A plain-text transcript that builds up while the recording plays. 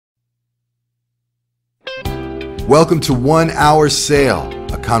Welcome to 1 Hour Sale,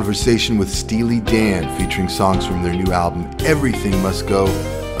 a conversation with Steely Dan featuring songs from their new album, Everything Must Go,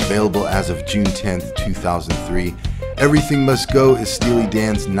 available as of June 10th, 2003. Everything Must Go is Steely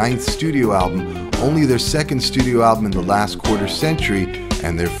Dan's 9th studio album, only their 2nd studio album in the last quarter century,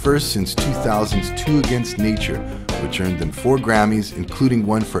 and their first since 2000's Two Against Nature, which earned them 4 Grammys, including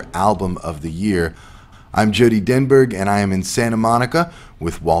one for Album of the Year. I'm Jody Denberg, and I am in Santa Monica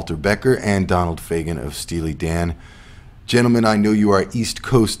with Walter Becker and Donald Fagen of Steely Dan. Gentlemen, I know you are East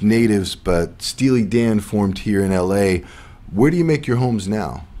Coast natives, but Steely Dan formed here in L.A. Where do you make your homes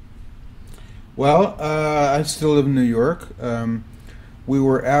now? Well, I still live in New York. We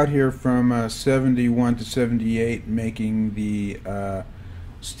were out here from 71 to 78 making the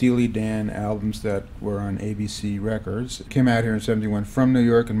Steely Dan albums that were on ABC Records. Came out here in 71 from New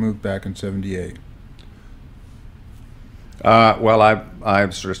York and moved back in 78. Well,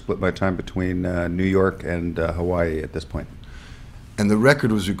 I've sort of split my time between New York and Hawaii at this point. And the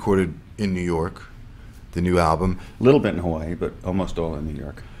record was recorded in New York, the new album. A little bit in Hawaii, but almost all in New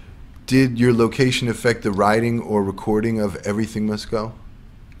York. Did your location affect the writing or recording of Everything Must Go?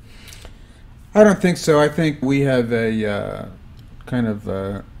 I don't think so. I think we have a kind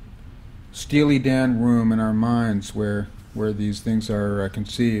of Steely Dan room in our minds where these things are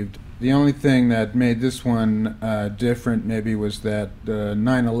conceived. The only thing that made this one different maybe was that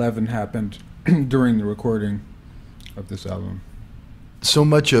 9/11 happened during the recording of this album. So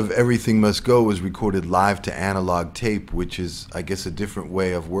much of Everything Must Go was recorded live to analog tape, which is, I guess, a different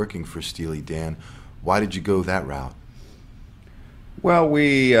way of working for Steely Dan. Why did you go that route? Well,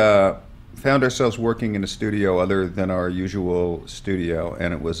 we found ourselves working in a studio other than our usual studio,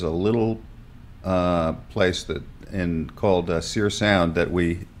 and it was a little place called Sear Sound that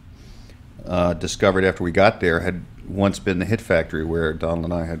we discovered after we got there had once been the Hit Factory, where Donald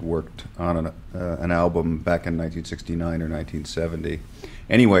and I had worked on an album back in 1969 or 1970.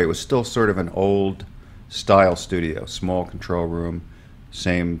 Anyway, it was still sort of an old style studio, small control room,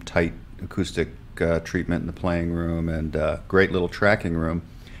 same tight acoustic treatment in the playing room, and great little tracking room.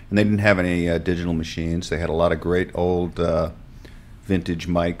 And they didn't have any digital machines. They had a lot of great old vintage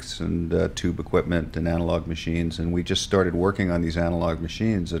mics and tube equipment and analog machines, and we just started working on these analog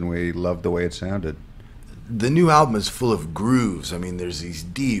machines, and we loved the way it sounded. The new album is full of grooves. I mean, there's these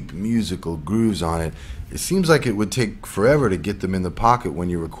deep musical grooves on it. It seems like it would take forever to get them in the pocket when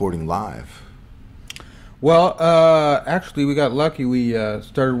you're recording live. Well, actually, we got lucky. We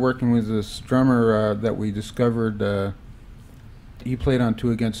started working with this drummer that we discovered. He played on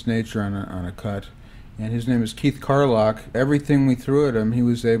Two Against Nature on a cut. And his name is Keith Carlock. Everything we threw at him, he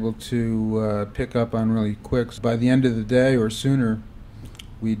was able to pick up on really quick. So by the end of the day or sooner,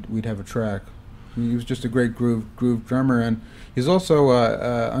 we'd have a track. He was just a great groove drummer, and he's also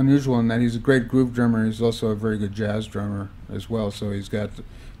unusual in that he's a great groove drummer. He's also a very good jazz drummer as well. So he's got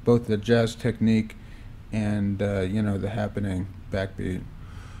both the jazz technique and the happening backbeat.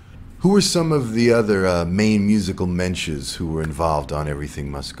 Who were some of the other main musical mensches who were involved on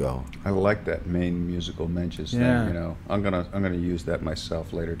Everything Must Go? I like that main musical mensches thing. I'm gonna use that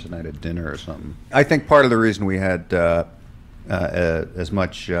myself later tonight at dinner or something. I think part of the reason we had as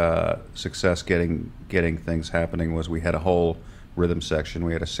much success getting things happening was we had a whole rhythm section.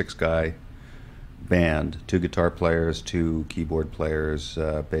 We had a 6-guy band, 2 guitar players, 2 keyboard players,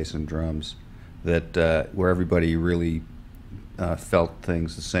 bass and drums, that where everybody really felt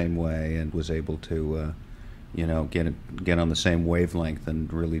things the same way and was able to, get on the same wavelength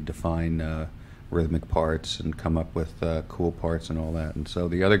and really define rhythmic parts and come up with cool parts and all that. And so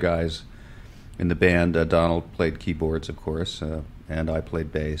the other guys in the band, Donald played keyboards, of course, and I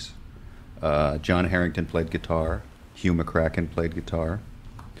played bass. John Harrington played guitar. Hugh McCracken played guitar.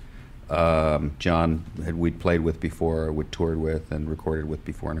 John we'd played with before, we'd toured with and recorded with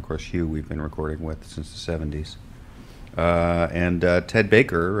before, and of course Hugh we've been recording with since the 70s. And Ted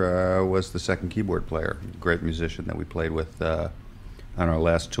Baker was the second keyboard player, great musician that we played with on our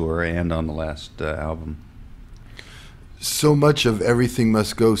last tour and on the last album. So much of Everything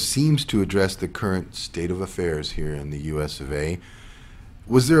Must Go seems to address the current state of affairs here in the US of A.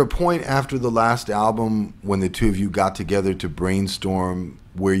 Was there a point after the last album when the two of you got together to brainstorm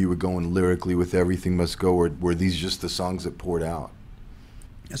where you were going lyrically with Everything Must Go, or were these just the songs that poured out?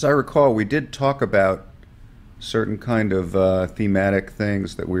 As I recall, we did talk about certain kind of thematic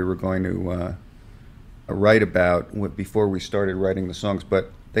things that we were going to write about before we started writing the songs,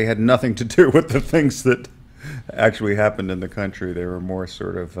 but they had nothing to do with the things that actually happened in the country. They were more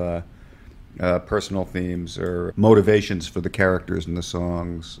sort of personal themes or motivations for the characters in the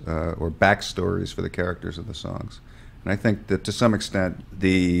songs, or backstories for the characters of the songs. And I think that to some extent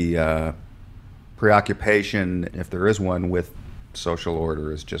the preoccupation, if there is one, with social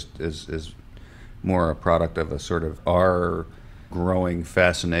order is more a product of a sort of our growing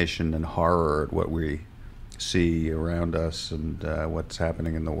fascination and horror at what we see around us and what's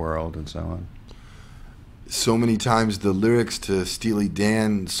happening in the world and so on. So many times the lyrics to Steely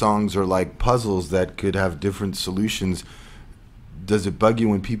Dan songs are like puzzles that could have different solutions. Does it bug you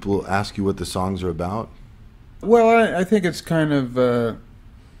when people ask you what the songs are about? Well, I think it's kind of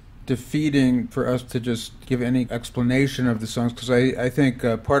defeating for us to just give any explanation of the songs, because I think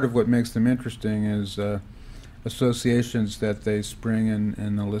part of what makes them interesting is associations that they spring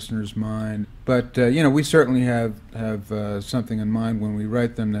in the listener's mind. But we certainly have something in mind when we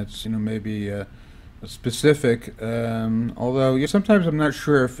write them that's maybe specific. Although sometimes I'm not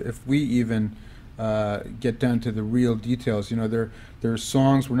sure if we even get down to the real details. There are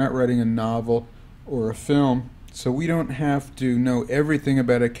songs. We're not writing a novel or a film, so we don't have to know everything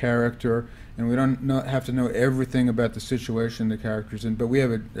about a character, and we don't have to know everything about the situation the character's in, but we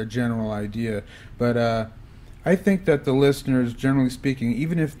have a general idea. But I think that the listeners, generally speaking,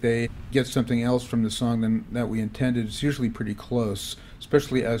 even if they get something else from the song than that we intended, it's usually pretty close,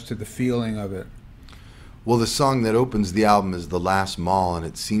 especially as to the feeling of it. Well, the song that opens the album is The Last Mall, and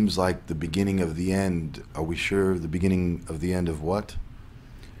it seems like the beginning of the end. Are we sure the beginning of the end of what?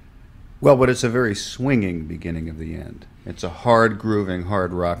 Well, but it's a very swinging beginning of the end. It's a hard grooving,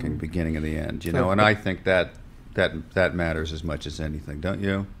 hard rocking beginning of the end, and I think that matters as much as anything, don't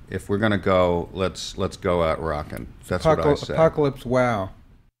you? If we're going to go, let's go out rocking. That's what I say. Apocalypse Wow.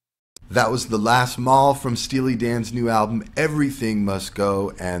 That was The Last Mall from Steely Dan's new album, Everything Must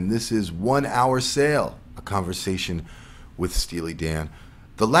Go, and this is 1 Hour Sail, a conversation with Steely Dan.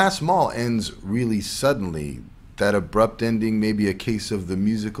 The Last Mall ends really suddenly. That abrupt ending may be a case of the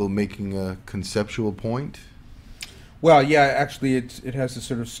musical making a conceptual point? Well, yeah, actually it has a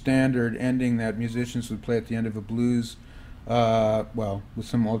sort of standard ending that musicians would play at the end of a blues, with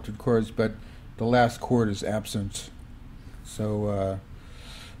some altered chords, but the last chord is absent. So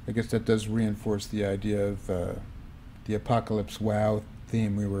I guess that does reinforce the idea of the Apocalypse Wow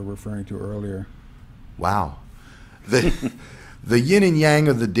theme we were referring to earlier. Wow. The yin and yang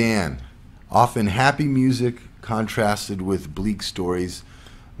of the Dan, often happy music contrasted with bleak stories.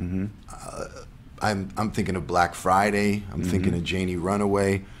 Mm-hmm. I'm thinking of Black Friday. I'm thinking of Janie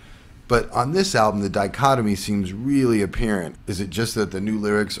Runaway. But on this album, the dichotomy seems really apparent. Is it just that the new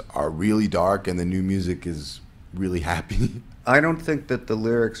lyrics are really dark and the new music is really happy? I don't think that the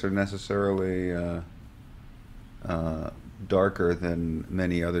lyrics are necessarily darker than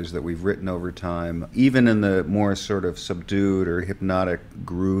many others that we've written over time, even in the more sort of subdued or hypnotic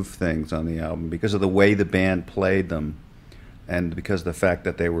groove things on the album, because of the way the band played them and because of the fact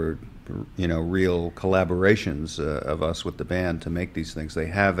that they were real collaborations of us with the band to make these things. They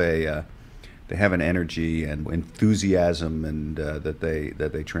have an energy and enthusiasm and that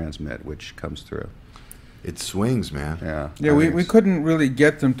they transmit, which comes through. It swings, man. Yeah. We couldn't really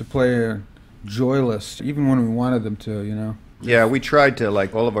get them to play joyless, even when we wanted them to. Yeah, we tried to,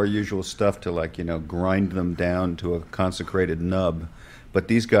 like all of our usual stuff, to grind them down to a consecrated nub. But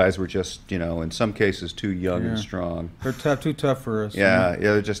these guys were just, in some cases, too young and strong. They're too tough for us. Yeah,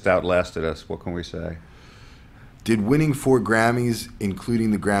 they just outlasted us. What can we say? Did winning 4 Grammys,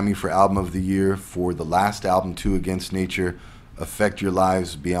 including the Grammy for Album of the Year for the last album, 2 Against Nature, affect your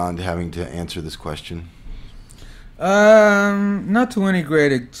lives beyond having to answer this question? Not to any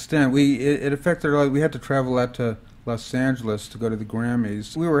great extent. It affected our lives. We had to travel out to Los Angeles to go to the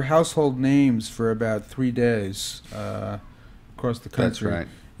Grammys. We were household names for about 3 days across the country. That's right.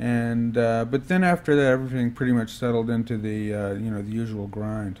 And but then after that, everything pretty much settled into the the usual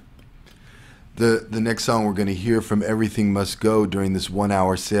grind. The next song we're going to hear from Everything Must Go during this 1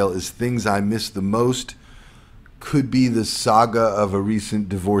 hour sail is Things I Miss the Most. Could be the saga of a recent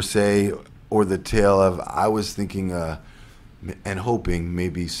divorcee or the tale of, I was thinking and hoping,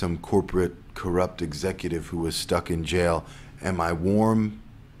 maybe some corporate corrupt executive who was stuck in jail. Am I warm?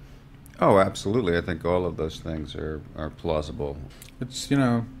 Oh, absolutely. I think all of those things are plausible. It's,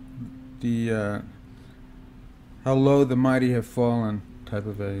 the how low the mighty have fallen type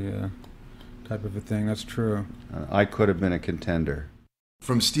of a thing. That's true. I could have been a contender.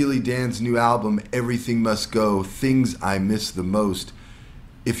 From Steely Dan's new album, Everything Must Go, Things I Miss the Most.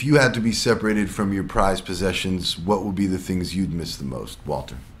 If you had to be separated from your prized possessions, what would be the things you'd miss the most,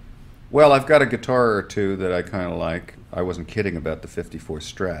 Walter? Well, I've got a guitar or two that I kind of like. I wasn't kidding about the 54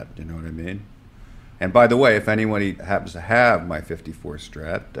 Strat, you know what I mean? And by the way, if anybody happens to have my 54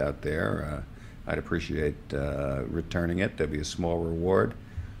 Strat out there, I'd appreciate returning it. There'd be a small reward,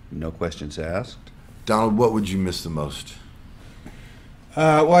 no questions asked. Donald, what would you miss the most?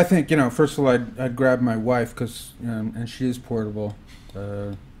 Well, I think, first of all, I'd grab my wife, because and she is portable.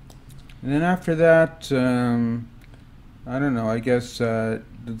 And then after that, I don't know, I guess,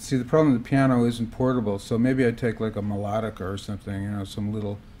 see, the problem with the piano isn't portable, so maybe I'd take like a melodica or something, some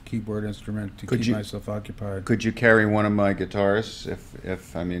little keyboard instrument to keep myself occupied. Could you carry one of my guitars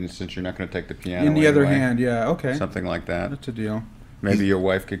if I mean, since you're not going to take the piano In the other anyway? hand, yeah, okay. Something like that. That's a deal. Maybe your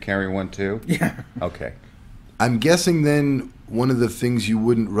wife could carry one too? Yeah. Okay. I'm guessing then one of the things you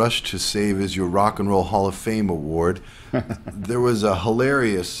wouldn't rush to save is your Rock and Roll Hall of Fame award. There was a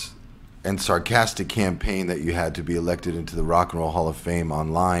hilarious and sarcastic campaign that you had to be elected into the Rock and Roll Hall of Fame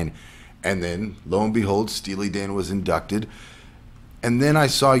online. And then, lo and behold, Steely Dan was inducted. And then I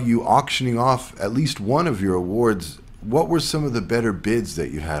saw you auctioning off at least one of your awards. What were some of the better bids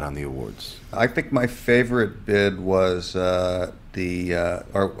that you had on the awards? I think my favorite bid was our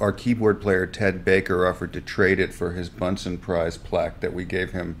keyboard player Ted Baker offered to trade it for his Bunsen Prize plaque that we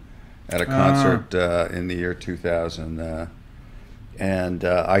gave him at a concert in the year 2000. And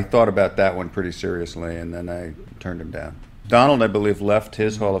I thought about that one pretty seriously, and then I turned him down. Donald, I believe, left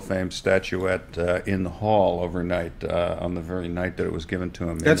his Hall of Fame statuette in the hall overnight on the very night that it was given to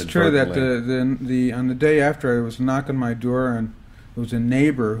him. That's true. That on the day after, I was knocking my door, and it was a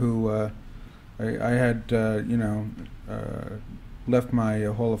neighbor who I had left my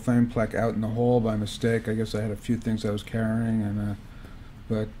Hall of Fame plaque out in the hall by mistake. I guess I had a few things I was carrying, and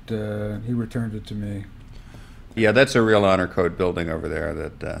but he returned it to me. Yeah, that's a real honor code building over there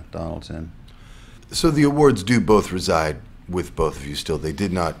that Donald's in. So the awards do both reside with both of you still. They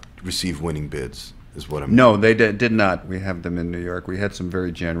did not receive winning bids, is what I'm... No, they did not. We have them in New York. We had some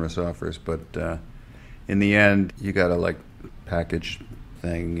very generous offers, but in the end, you got to, package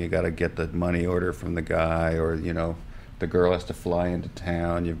thing. You got to get the money order from the guy, or, the girl has to fly into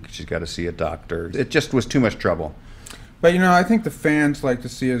town. She's got to see a doctor. It just was too much trouble. But, I think the fans like to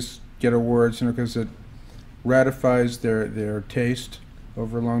see us get awards, because it ratifies their taste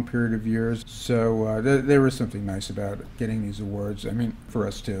over a long period of years. So there was something nice about getting these awards. I mean, for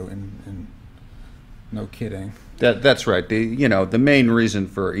us too, and no kidding. That's right. The main reason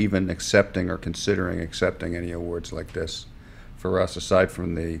for even accepting or considering accepting any awards like this, for us, aside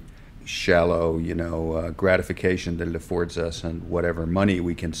from the shallow, gratification that it affords us and whatever money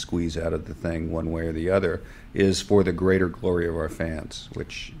we can squeeze out of the thing one way or the other, is for the greater glory of our fans,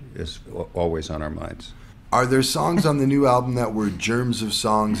 which is always on our minds. Are there songs on the new album that were germs of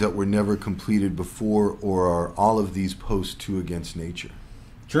songs that were never completed before, or are all of these post Two Against Nature?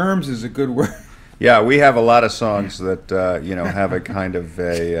 Germs is a good word. Yeah, we have a lot of songs that have a kind of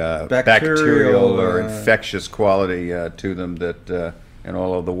a bacterial or infectious quality to them that in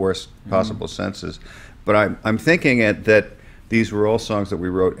all of the worst possible senses. But I'm thinking that these were all songs that we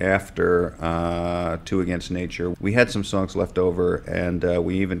wrote after Two Against Nature. We had some songs left over, and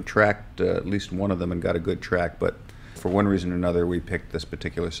we even tracked at least one of them and got a good track. But for one reason or another, we picked this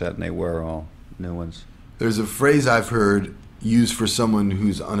particular set, and they were all new ones. There's a phrase I've heard used for someone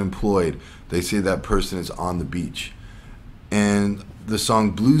who's unemployed. They say that person is on the beach. And the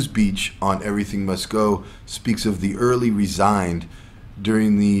song Blues Beach on Everything Must Go speaks of the early resigned.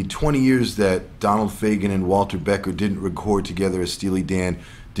 During the 20 years that Donald Fagen and Walter Becker didn't record together as Steely Dan,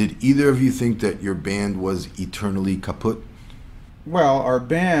 did either of you think that your band was eternally kaput? Well, our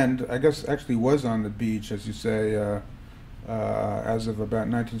band, I guess, actually was on the beach, as you say, as of about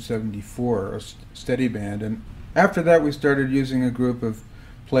 1974, a steady band. And after that, we started using a group of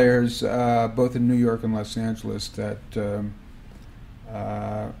players, both in New York and Los Angeles, that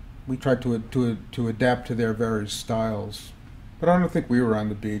we tried to adapt to their various styles. But I don't think we were on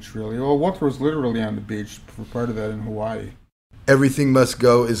the beach, really. Well, Walter was literally on the beach for part of that in Hawaii. Everything Must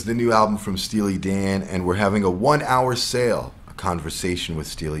Go is the new album from Steely Dan, and we're having a 1-hour sale, a conversation with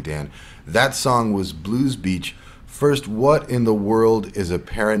Steely Dan. That song was Blues Beach. First, what in the world is a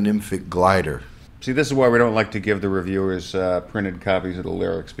paranymphic glider? See, this is why we don't like to give the reviewers printed copies of the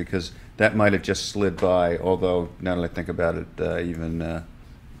lyrics, because that might have just slid by, although, now that I think about it, even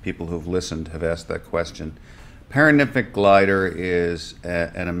people who've listened have asked that question. Paranymphic glider is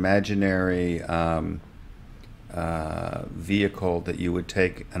an imaginary vehicle that you would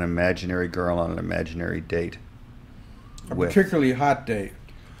take an imaginary girl on an imaginary date. A particularly hot date.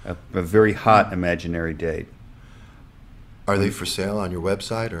 A very hot imaginary date. Are they for sale on your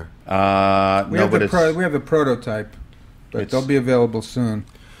website, or? We have the prototype, but they'll be available soon.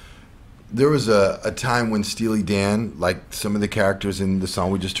 There was a time when Steely Dan, like some of the characters in the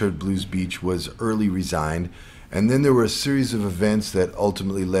song we just heard, Blues Beach, was early resigned. And then there were a series of events that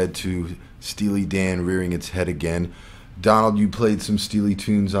ultimately led to Steely Dan rearing its head again. Donald, you played some Steely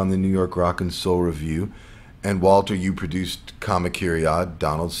tunes on the New York Rock and Soul Review. And Walter, you produced Kamakiriad,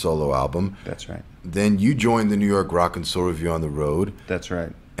 Donald's solo album. That's right. Then you joined the New York Rock and Soul Review on the road. That's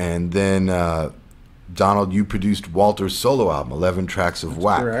right. And then, Donald, you produced Walter's solo album, 11 Tracks of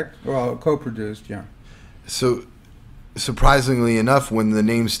Whack. Correct. Well, co-produced, yeah. So, surprisingly enough, when the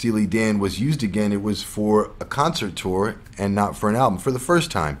name Steely Dan was used again, it was for a concert tour and not for an album for the first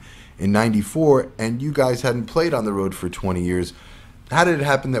time in '94, and you guys hadn't played on the road for 20 years. How did it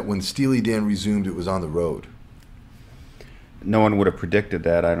happen that when Steely Dan resumed, it was on the road? No one would have predicted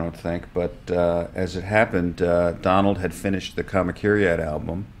that, I don't think, but as it happened, Donald had finished the Kamakiriad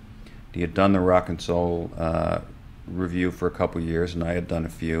album. He had done the Rock and Soul Review for a couple years, and I had done a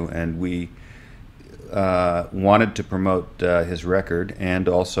few, and we wanted to promote his record, and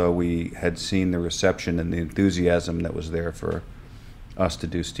also we had seen the reception and the enthusiasm that was there for us to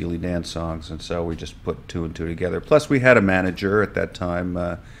do Steely Dan songs, and so we just put two and two together. Plus, we had a manager at that time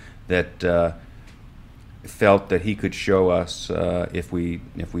that felt that he could show us if we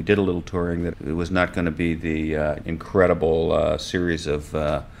did a little touring that it was not going to be the incredible series of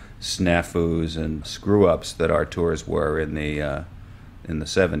snafus and screw-ups that our tours were in the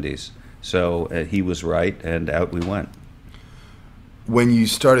 70s. So he was right, and out we went. When you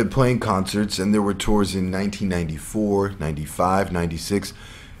started playing concerts, and there were tours in 1994, 95, 96,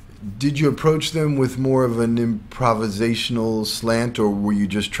 did you approach them with more of an improvisational slant, or were you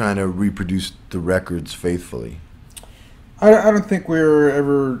just trying to reproduce the records faithfully? I don't think we were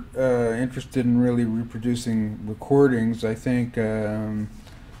ever interested in really reproducing recordings. I think,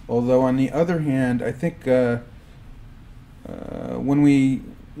 although on the other hand, I think when we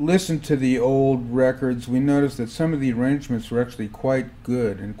listened to the old records, we noticed that some of the arrangements were actually quite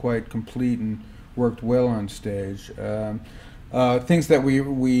good and quite complete and worked well on stage. Things that we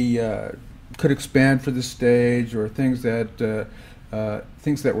could expand for the stage, or things that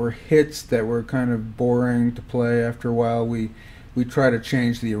were hits that were kind of boring to play after a while. We try to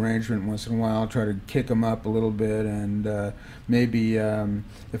change the arrangement once in a while, try to kick them up a little bit, and maybe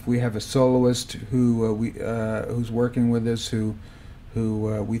if we have a soloist who's working with us who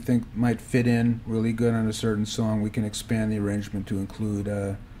we think might fit in really good on a certain song, we can expand the arrangement to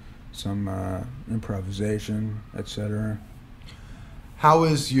include some improvisation, etc. How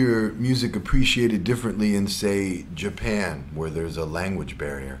is your music appreciated differently in, say, Japan, where there's a language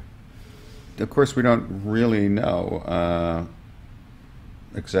barrier? Of course, we don't really know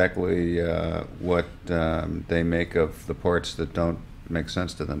exactly what they make of the parts that don't make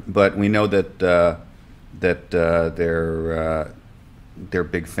sense to them. But we know that they're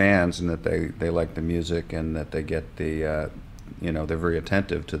big fans, and that they like the music, and that they get the they're very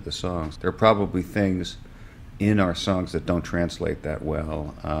attentive to the songs. There are probably things in our songs that don't translate that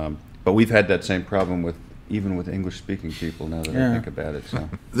well, but we've had that same problem even with English-speaking people, now that I think about it. So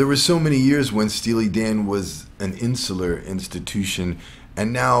there were so many years when Steely Dan was an insular institution,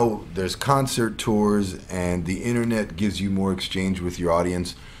 and now there's concert tours, and the internet gives you more exchange with your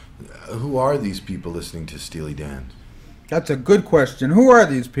audience. Who are these people listening to Steely Dan? That's a good question. Who are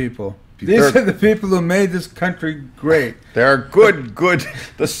these people? These are the people who made this country great. They're good,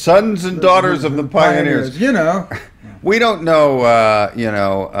 the sons and daughters of the pioneers. You know. We don't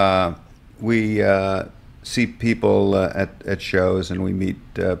know, we see people at shows, and we meet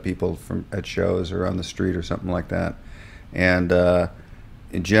people at shows or on the street or something like that. And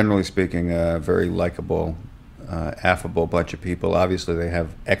generally speaking, a very likable, affable bunch of people. Obviously, they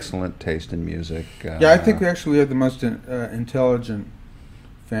have excellent taste in music. I think we actually have the most intelligent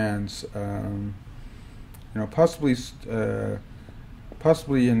fans.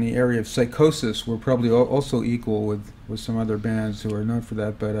 Possibly in the area of psychosis, we're probably also equal with some other bands who are known for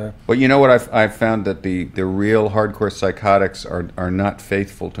that. But you know what I've found, that the real hardcore psychotics are not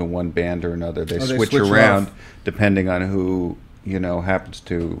faithful to one band or another. They switch around depending on who happens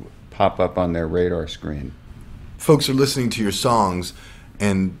to pop up on their radar screen. Folks are listening to your songs,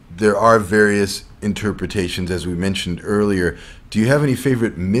 and there are various interpretations, as we mentioned earlier. Do you have any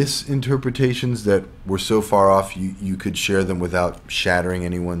favorite misinterpretations that were so far off you could share them without shattering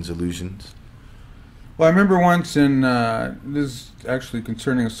anyone's illusions? Well, I remember once this is actually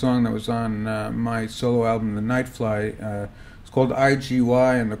concerning a song that was on my solo album, The Nightfly. It's called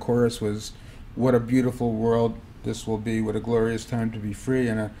IGY, and the chorus was, "What a beautiful world this will be, what a glorious time to be free."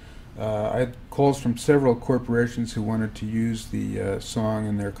 And I had calls from several corporations who wanted to use the song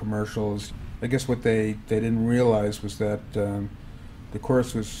in their commercials. I guess what they didn't realize was that the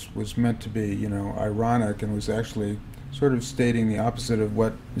chorus was meant to be, ironic, and was actually sort of stating the opposite of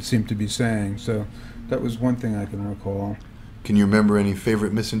what it seemed to be saying. So that was one thing I can recall. Can you remember any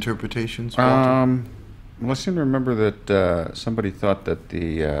favorite misinterpretations, Walter? Well, I seem to remember that somebody thought that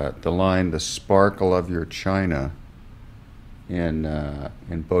the line "the sparkle of your china"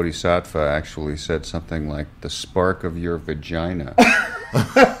 in Bodhisattva actually said something like "the spark of your vagina."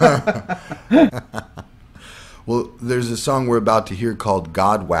 Well, there's a song we're about to hear called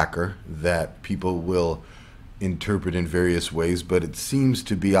God Whacker that people will interpret in various ways, but it seems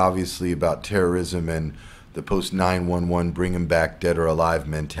to be obviously about terrorism and the post 9/11 bring 'em back dead or alive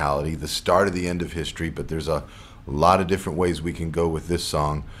mentality, the start of the end of history, but there's a lot of different ways we can go with this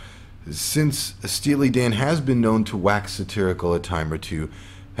song. Since Steely Dan has been known to wax satirical a time or two,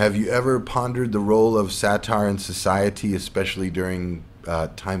 have you ever pondered the role of satire in society, especially during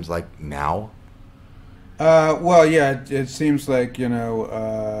times like now? Well, yeah, it seems like,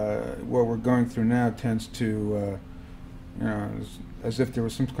 what we're going through now tends to, as if there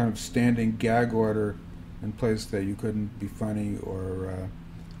was some kind of standing gag order in place that you couldn't be funny or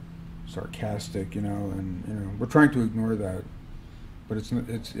sarcastic, and we're trying to ignore that, but it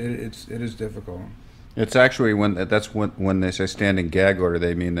is difficult. It's actually when they say standing gag order,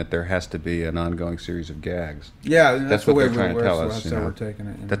 they mean that there has to be an ongoing series of gags. Yeah, that's the what way they're trying to tell us. That's how we're taking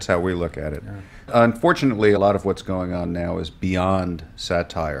it. That's how we look at it. Yeah. Unfortunately, a lot of what's going on now is beyond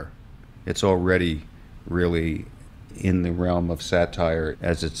satire. It's already really in the realm of satire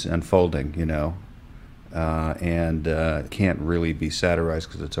as it's unfolding, and can't really be satirized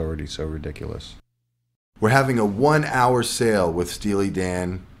because it's already so ridiculous. We're having a 1-hour sale with Steely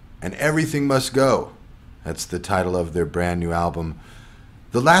Dan, and Everything Must Go. That's the title of their brand new album.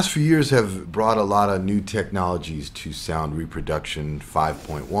 The last few years have brought a lot of new technologies to sound reproduction,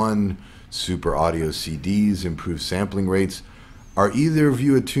 5.1, super audio CDs, improved sampling rates. Are either of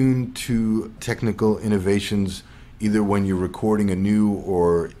you attuned to technical innovations, either when you're recording anew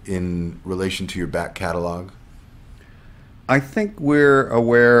or in relation to your back catalog? I think we're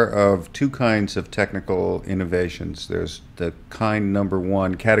aware of two kinds of technical innovations. There's the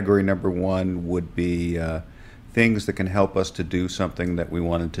category number one would be things that can help us to do something that we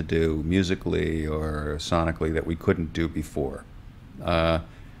wanted to do musically or sonically that we couldn't do before, and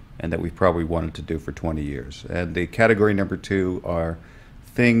that we probably wanted to do for 20 years. And the category number two are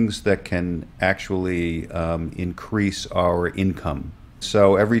things that can actually increase our income.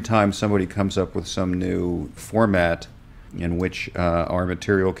 So every time somebody comes up with some new format in which our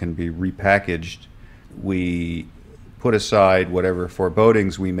material can be repackaged, we put aside whatever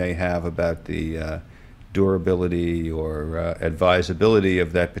forebodings we may have about the durability or advisability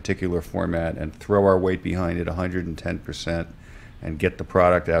of that particular format and throw our weight behind it 110% and get the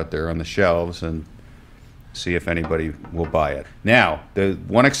product out there on the shelves and see if anybody will buy it. Now, the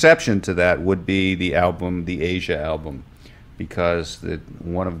one exception to that would be the album, the Asia album, because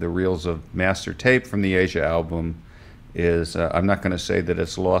one of the reels of master tape from the Asia album is, I'm not going to say that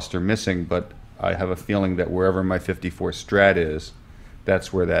it's lost or missing, but I have a feeling that wherever my 54 Strat is,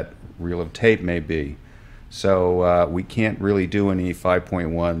 that's where that reel of tape may be. So we can't really do any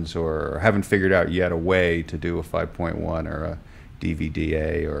 5.1s or haven't figured out yet a way to do a 5.1 or a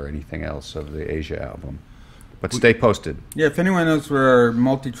DVD-A or anything else of the Asia album. But stay posted. Yeah, if anyone knows where our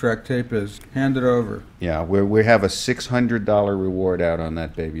multi-track tape is, hand it over. Yeah, we have a $600 reward out on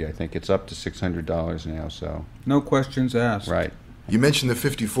that baby. I think it's up to $600 now. So no questions asked. Right. You mentioned the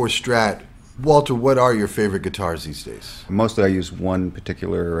 54 Strat. Walter, what are your favorite guitars these days? Mostly I use one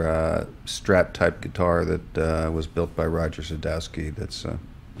particular Strat-type guitar that was built by Roger Sadowski. That's a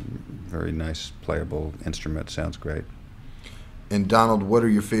very nice, playable instrument. Sounds great. And Donald, what are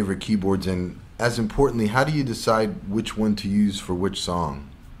your favorite keyboards? And as importantly, how do you decide which one to use for which song?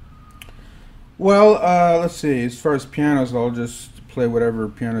 Well, let's see. As far as pianos, I'll just play whatever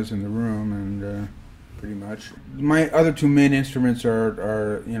piano's in the room, and pretty much. My other two main instruments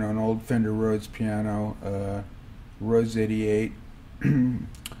are an old Fender Rhodes piano, Rhodes 88, and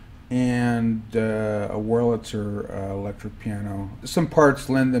a Wurlitzer electric piano. Some parts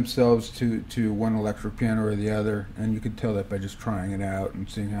lend themselves to one electric piano or the other, and you can tell that by just trying it out and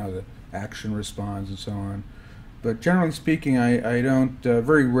seeing how the action responds and so on. But generally speaking, I don't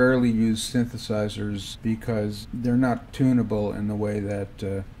very rarely use synthesizers because they're not tunable in the way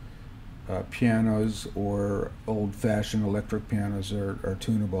that pianos or old-fashioned electric pianos are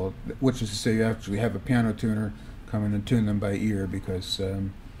tunable, which is to say you actually have a piano tuner come in and tune them by ear, because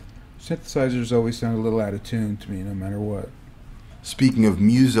synthesizers always sound a little out of tune to me no matter what. Speaking of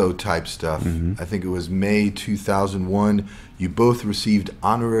muso-type stuff, I think it was May 2001, you both received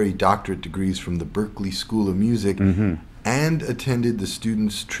honorary doctorate degrees from the Berklee School of Music and attended the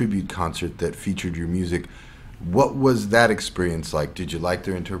Students' Tribute Concert that featured your music. What was that experience like? Did you like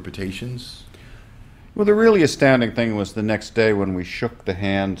their interpretations? Well, the really astounding thing was the next day when we shook the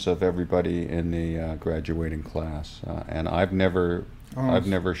hands of everybody in the graduating class, and I've never Had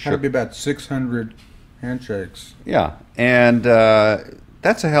to shook. be about 600 handshakes. Yeah, and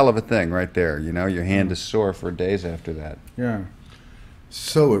that's a hell of a thing right there. You know, your hand is sore for days after that. Yeah.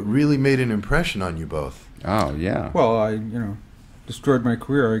 So it really made an impression on you both. Oh yeah. Well, I destroyed my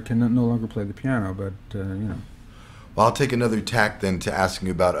career. I can no longer play the piano, but Well, I'll take another tack then to asking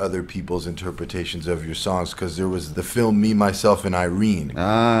about other people's interpretations of your songs, because there was the film Me, Myself, and Irene.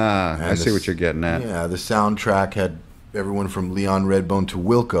 Ah, And I see what you're getting at. Yeah, the soundtrack had everyone from Leon Redbone to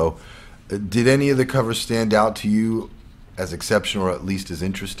Wilco. Did any of the covers stand out to you as exceptional or at least as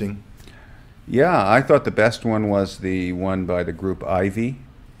interesting? Yeah, I thought the best one was the one by the group Ivy,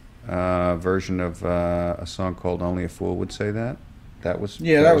 version of a song called "Only a Fool Would Say That." That was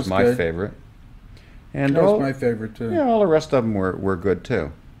my good. favorite. And that was my favorite too. Yeah, all the rest of them were good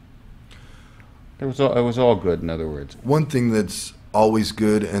too. It was all good, in other words. One thing that's always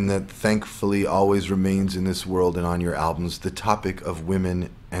good and that thankfully always remains in this world and on your albums, the topic of women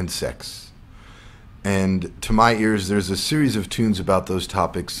and sex. And to my ears, there's a series of tunes about those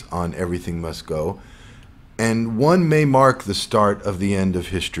topics on Everything Must Go. And one may mark the start of the end of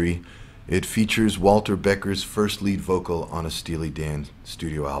history. It features Walter Becker's first lead vocal on a Steely Dan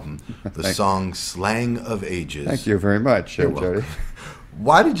studio album, the song Slang of Ages. Thank you very much, You're Jody. welcome.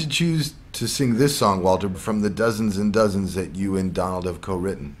 Why did you choose to sing this song, Walter, from the dozens and dozens that you and Donald have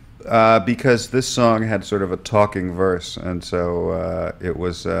co-written? Because this song had sort of a talking verse, and so it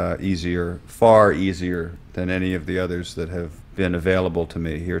was far easier than any of the others that have been available to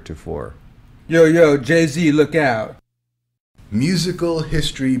me heretofore. Yo, Jay-Z, look out. Musical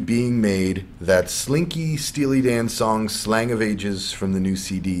history being made, that slinky Steely Dan song Slang of Ages from the new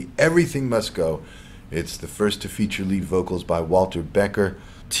CD, Everything Must Go. It's the first to feature lead vocals by Walter Becker.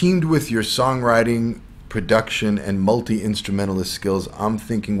 Teamed with your songwriting, production, and multi-instrumentalist skills, I'm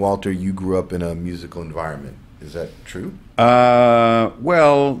thinking, Walter, you grew up in a musical environment. Is that true?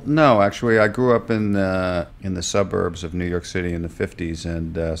 Well, no, actually, I grew up in the suburbs of New York City in the 50s,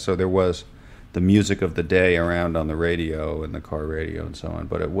 and so there was the music of the day around on the radio and the car radio and so on,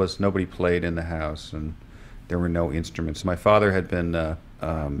 but nobody played in the house, and there were no instruments. My father had been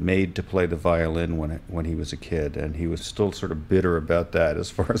made to play the violin when he was a kid, and he was still sort of bitter about that,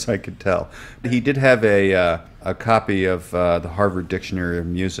 as far as I could tell. He did have a copy of the Harvard Dictionary of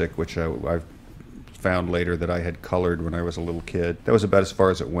Music, which I found later that I had colored when I was a little kid. That was about as far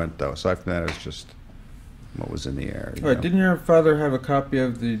as it went, though. Aside from that, it was just what was in the air. Right, didn't your father have a copy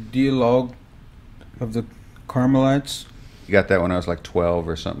of the Dialogue of the Carmelites? He got that when I was like 12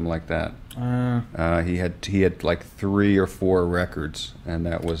 or something like that. He had like 3 or 4 records, and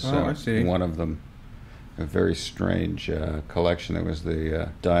that was one of them. A very strange collection. There was the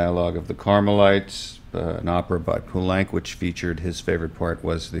Dialogue of the Carmelites, an opera by Poulenc, which featured his favorite part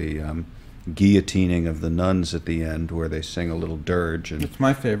was the guillotining of the nuns at the end, where they sing a little dirge. And it's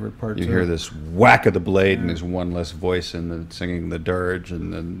my favorite part, you too. hear this whack of the blade, and there's one less voice in the singing the dirge,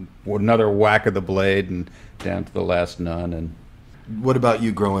 and then another whack of the blade, and down to the last nun. And what about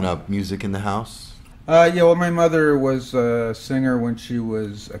you growing up? Music in the house? Yeah, well, my mother was a singer when she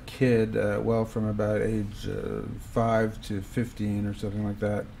was a kid, from about age 5 to 15 or something like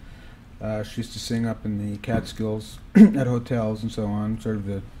that. She used to sing up in the Catskills at hotels and so on, sort of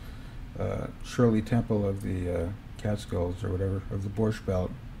the Shirley Temple of the Catskills or whatever, of the Borscht Belt.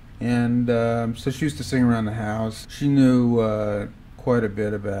 And so she used to sing around the house. She knew quite a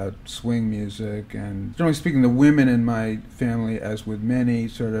bit about swing music, and generally speaking, the women in my family, as with many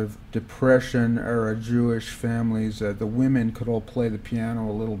sort of Depression-era Jewish families, the women could all play the piano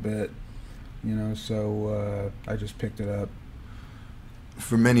a little bit, so I just picked it up.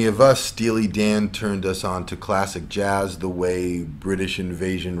 For many of us, Steely Dan turned us on to classic jazz the way British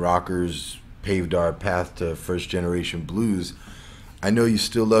invasion rockers paved our path to first-generation blues. I know you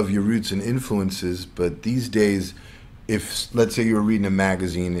still love your roots and influences, but these days, if, let's say, you were reading a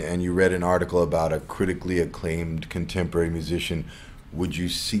magazine and you read an article about a critically acclaimed contemporary musician, would you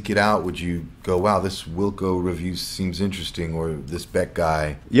seek it out? Would you go, wow, this Wilco review seems interesting, or this Beck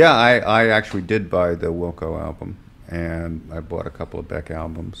guy? Yeah, I actually did buy the Wilco album, and I bought a couple of Beck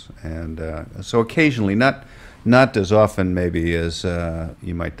albums, and so occasionally, not as often maybe as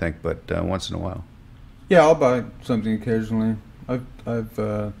you might think, but once in a while. Yeah, I'll buy something occasionally. I've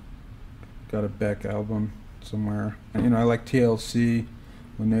got a Beck album somewhere. I like TLC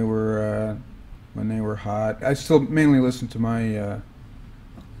when they were hot. I still mainly listen to my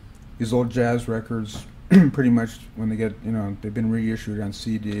these old jazz records pretty much when they get they've been reissued on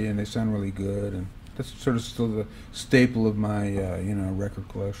CD and they sound really good. And That's sort of still the staple of my record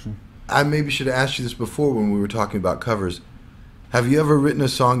collection. I maybe should have asked you this before when we were talking about covers. Have you ever written a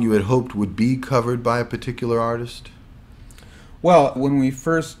song you had hoped would be covered by a particular artist? Well, when we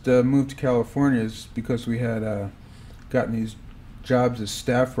first moved to California, it's because we had gotten these jobs as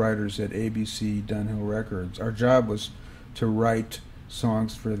staff writers at ABC Dunhill Records. Our job was to write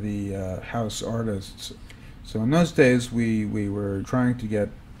songs for the house artists. So in those days, we were trying to get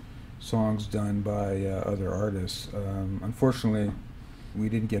songs done by other artists. Unfortunately, we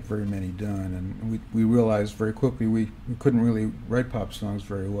didn't get very many done, and we realized very quickly we couldn't really write pop songs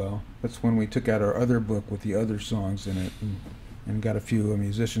very well. That's when we took out our other book with the other songs in it and got a few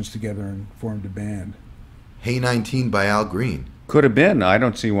musicians together and formed a band. Hey 19 by Al Green. Could have been. I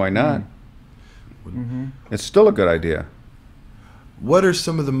don't see why not. Mm-hmm. It's still a good idea. What are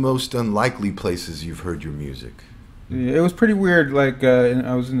some of the most unlikely places you've heard your music? Yeah, it was pretty weird. Like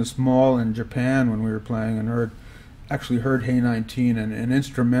I was in this mall in Japan when we were playing and actually heard Hey 19, and an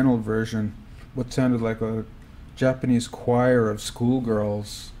instrumental version, what sounded like a Japanese choir of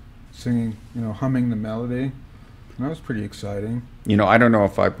schoolgirls singing, humming the melody. And that was pretty exciting. I don't know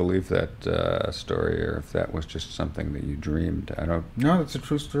if I believe that story or if that was just something that you dreamed. I don't. No, that's a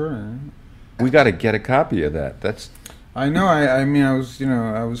true story. We got to get a copy of that. I know. I mean, I was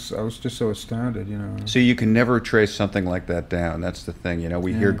just so astounded. So you can never trace something like that down. That's the thing.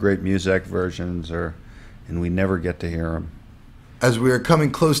 We hear great music versions, and we never get to hear them. As we are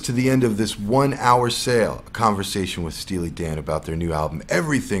coming close to the end of this 1 hour sale, a conversation with Steely Dan about their new album,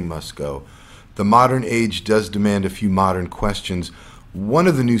 Everything Must Go, the modern age does demand a few modern questions. One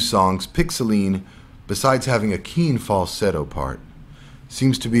of the new songs, Pixeline, besides having a keen falsetto part,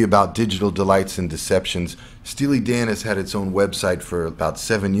 seems to be about digital delights and deceptions. Steely Dan has had its own website for about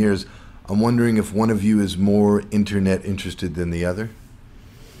 7 years. I'm wondering if one of you is more internet interested than the other?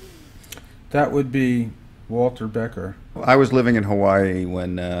 That would be Walter Becker. I was living in Hawaii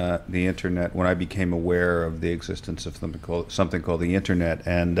when when I became aware of the existence of something called the internet,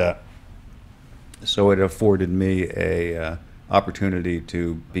 and so it afforded me a opportunity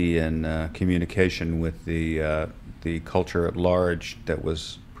to be in communication with the culture at large that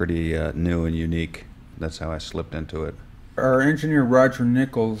was pretty new and unique. That's how I slipped into it. Our engineer Roger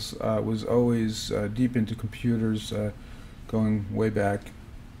Nichols was always deep into computers, going way back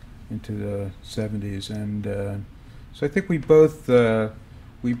into the 70s, and so I think we both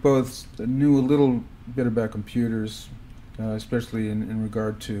knew a little bit about computers, especially in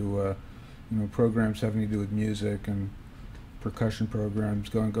regard to programs having to do with music and percussion programs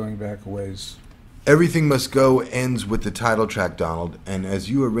going back a ways. Everything Must Go ends with the title track, Donald, and as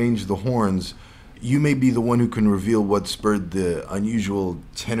you arrange the horns, you may be the one who can reveal what spurred the unusual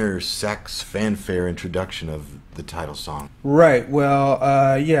tenor sax fanfare introduction of the title song. Right. Well,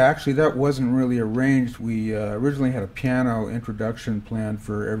 actually that wasn't really arranged. We originally had a piano introduction planned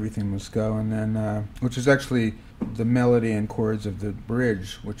for Everything Must Go, and then which is actually the melody and chords of the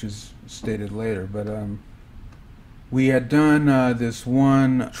bridge, which is stated later. But we had done this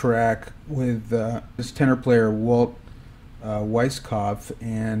one track with this tenor player, Walt Weisskopf,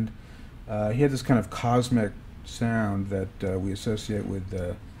 and he had this kind of cosmic sound that we associate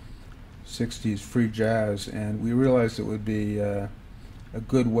with 60s free jazz, and we realized it would be a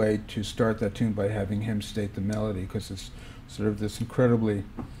good way to start that tune by having him state the melody, because it's sort of this incredibly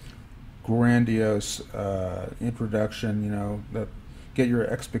grandiose introduction, that get your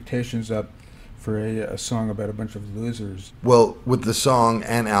expectations up for a song about a bunch of losers. Well, with the song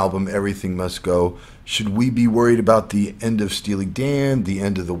and album Everything Must Go, should we be worried about the end of Steely Dan, the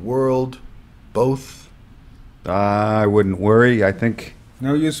end of the world, both? I wouldn't worry. I think...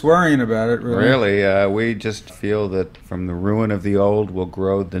 No use worrying about it, really. Really, we just feel that from the ruin of the old will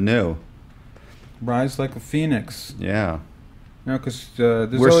grow the new. Rise like a phoenix. Yeah. No, because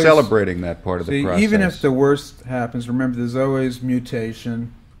we're celebrating that part of the process. Even if the worst happens, remember there's always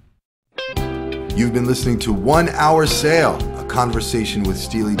mutation. You've been listening to 1 Hour Sale, a conversation with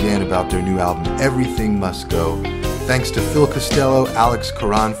Steely Dan about their new album, Everything Must Go. Thanks to Phil Costello, Alex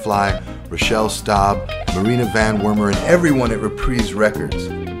Karanfly, Rochelle Staub, Marina Van Wormer, and everyone at Reprise Records.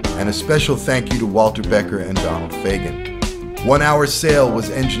 And a special thank you to Walter Becker and Donald Fagen. 1 Hour Sale was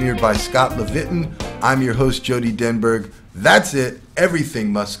engineered by Scott Levitton. I'm your host, Jody Denberg. That's it.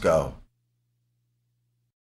 Everything must go.